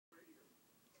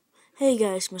Hey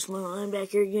guys, Mr. Little, I'm back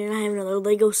here again. I have another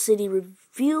Lego City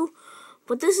review,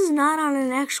 but this is not on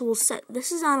an actual set.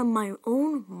 This is on my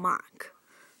own mock.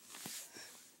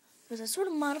 Because I sort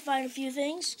of modified a few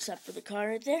things, except for the car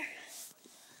right there,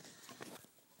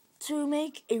 to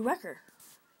make a wrecker.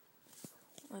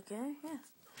 Okay, yeah.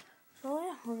 So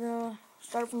yeah, we're gonna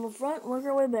start from the front and work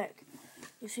our way back.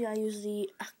 You see I use the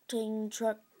Octane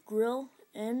truck grill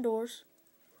and doors.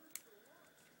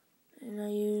 And I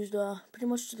used pretty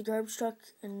much the garbage truck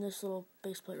and this little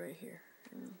base plate right here.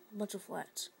 And a bunch of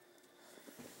flats.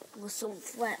 With some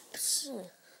flaps.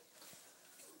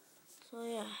 So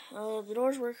yeah, the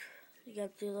doors work. You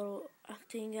got the little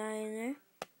Octane guy in there.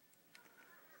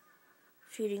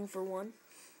 Feeding for one.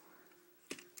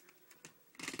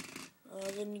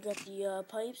 Then you got the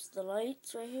pipes, the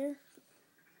lights right here.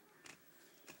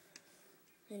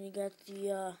 Then you got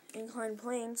the inclined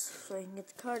planes, so you can get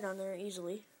the car down there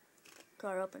easily.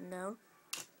 Car up and down.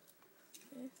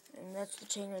 Okay. And that's the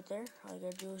chain right there. All you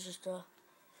gotta do is just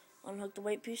unhook the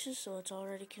weight pieces so it's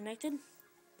already connected.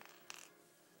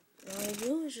 And all you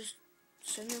do is just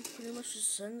pretty much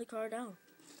just send the car down.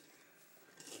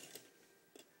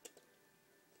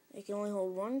 It can only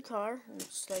hold one car, and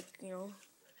it's like, you know,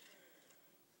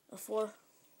 a four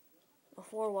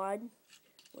wide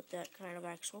with that kind of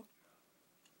axle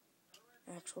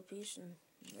piece and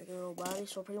regular little body.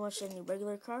 So pretty much any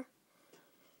regular car,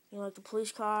 you know, like the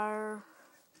police car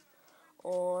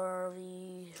or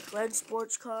the red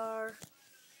sports car,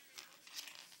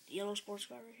 the yellow sports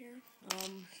car right here.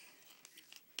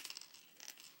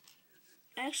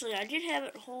 Actually, I did have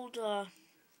it hold a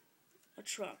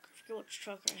truck. I forget which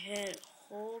truck I had it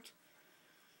hold.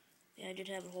 Yeah, I did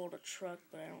have it hold a truck,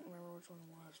 but I don't remember which one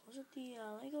it was. Was it the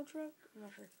Lego truck? I'm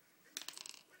not sure.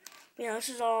 But yeah, this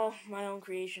is all my own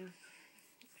creation,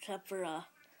 except for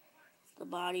the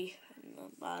body and the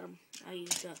bottom. I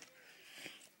used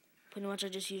pretty much I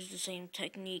just used the same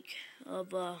technique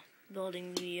of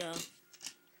building the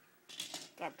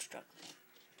garbage truck,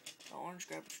 the orange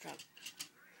garbage truck.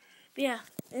 But yeah,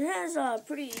 it has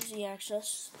pretty easy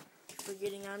access for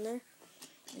getting on there.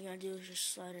 All you gotta do is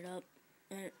just slide it up,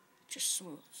 and it just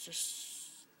smooth,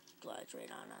 just glides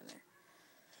right on there.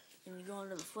 And you go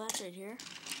under the flats right here.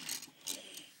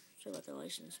 So about the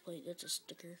license plate, that's a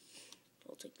sticker.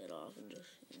 I'll take that off and just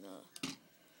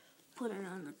put it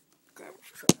on the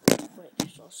garbage truck.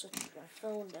 Wait, so I'll set my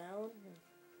phone down and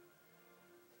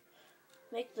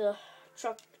make the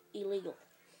truck illegal.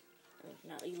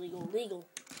 Not illegal, legal.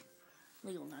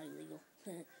 Legal, not illegal.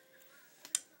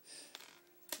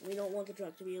 We don't want the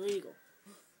truck to be illegal.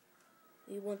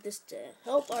 We want this to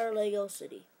help our Lego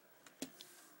City.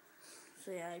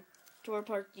 So yeah, I tore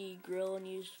apart the grill and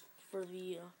used for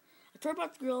the I tore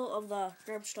apart the grill of the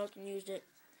garbage truck and used it.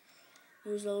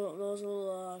 There's those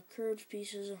little curved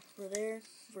pieces for there,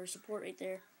 for support right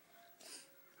there.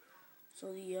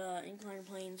 So the inclined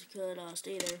planes could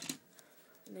stay there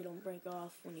and they don't break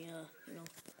off when you, you know,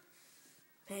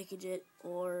 package it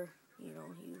or, you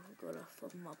know, you go to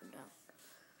flip them up and down.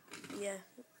 Yeah,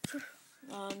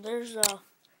 there's,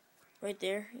 right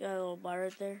there, you got a little bar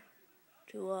right there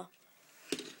to,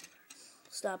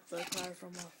 stop the car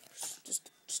from,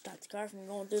 just stop the car from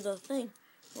going through the thing,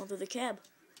 going through the cab.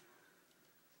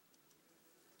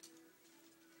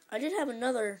 I did have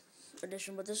another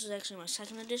edition, but this is actually my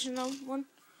second edition of one,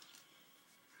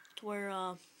 to where,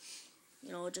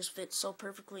 you know, it just fits so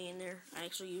perfectly in there. I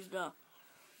actually used,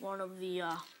 one of the,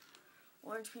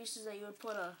 orange pieces that you would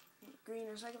put a green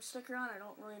recycle sticker on. I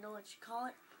don't really know what you call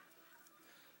it,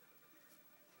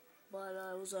 but,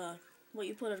 it was, what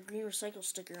you put a green recycle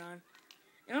sticker on.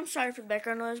 And I'm sorry for the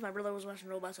background noise. My brother was watching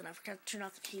Robots, and I forgot to turn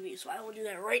off the TV, so I will do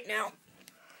that right now.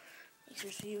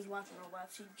 Seriously, he was watching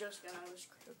Robots. He just got out of his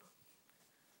crib.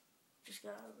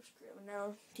 And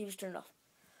now TV's turned off.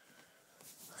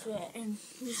 So yeah, and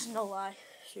this is no lie.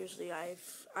 Seriously, I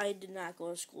did not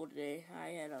go to school today. I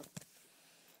had a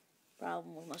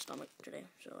problem with my stomach today,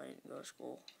 so I didn't go to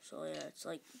school. So yeah, it's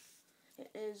like,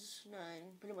 it is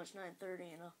pretty much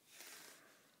 9:30, and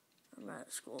I'm not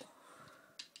at school.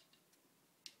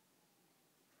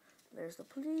 There's the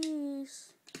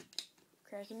police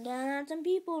cracking down on some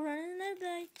people running their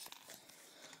bikes.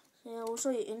 So yeah, we'll show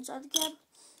you inside the cab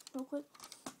real quick.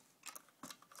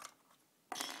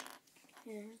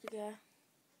 Here's the guy.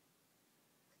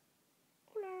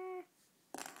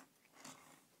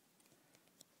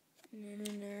 And then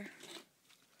in there,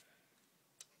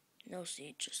 no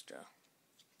seat, just a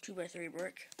 2x3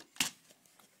 brick.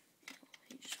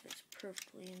 He just fits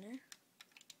perfectly in there.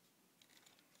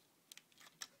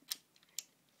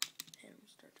 And we'll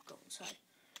start to go inside.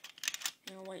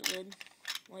 And a white lid,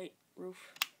 white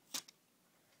roof.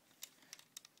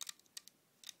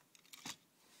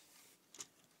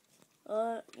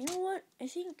 You know what? I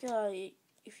think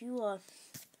if you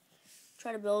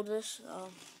try to build this,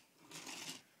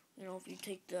 you know, if you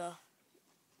take the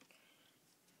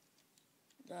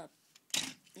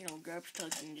garbage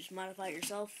truck and just modify it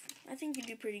yourself, I think you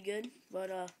do pretty good.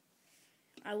 But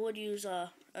I would use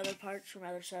other parts from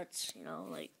other sets. You know,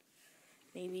 like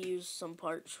maybe use some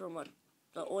parts from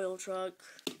the oil truck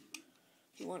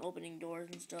if you want opening doors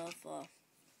and stuff.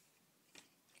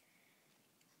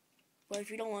 But if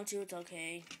you don't want to, it's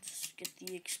okay. Just get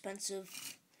the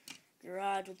expensive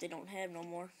garage, which they don't have no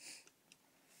more.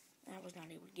 I was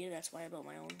not able to get it, that's why I built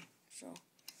my own. So,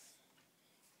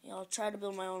 yeah, I'll try to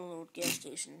build my own little gas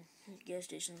station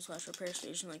slash repair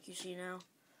station like you see now.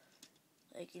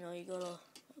 Like, you know, you go to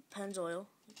Pennzoil,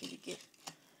 you get,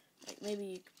 like, maybe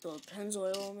you could build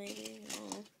Pennzoil, maybe, I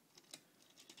don't know.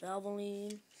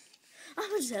 Valvoline. I'm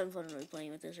just having fun really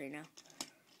playing with this right now.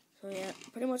 So, yeah,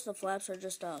 pretty much the flaps are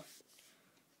just,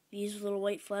 these little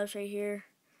white flaps right here.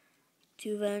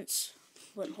 2 vents,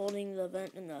 but holding the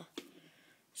vent and the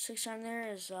 6 on there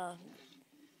is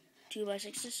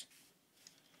 2x6s.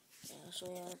 Yeah, so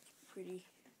yeah, it's pretty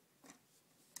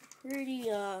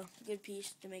good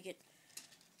piece to make it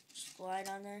slide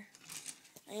on there.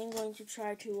 I am going to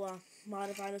try to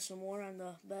modify this some more on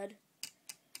the bed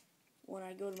when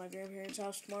I go to my grandparents'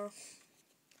 house tomorrow,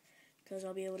 because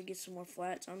I'll be able to get some more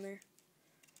flats on there.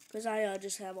 Because I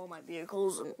just have all my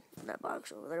vehicles in that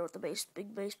box over there with the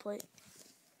big base plate.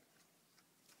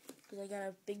 Because I got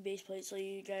a big base plate, so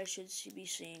you guys should be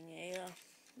seeing a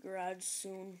garage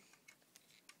soon.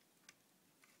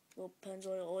 Little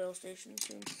Pennzoil oil station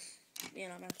soon.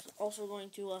 And I'm also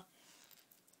going to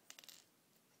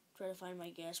try to find my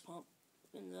gas pump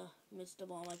in the midst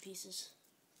of all my pieces.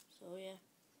 So yeah.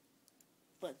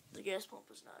 But the gas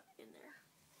pump is not in there.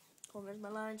 Oh, there's my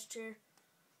Lions chair.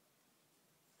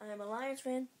 I am a Lions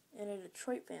fan and a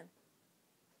Detroit fan.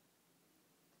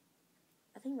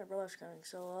 I think my brother's coming,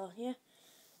 so yeah.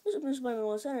 This is Mr.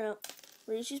 Boyman, signing out.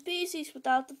 Reese's Pieces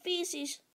without the feces.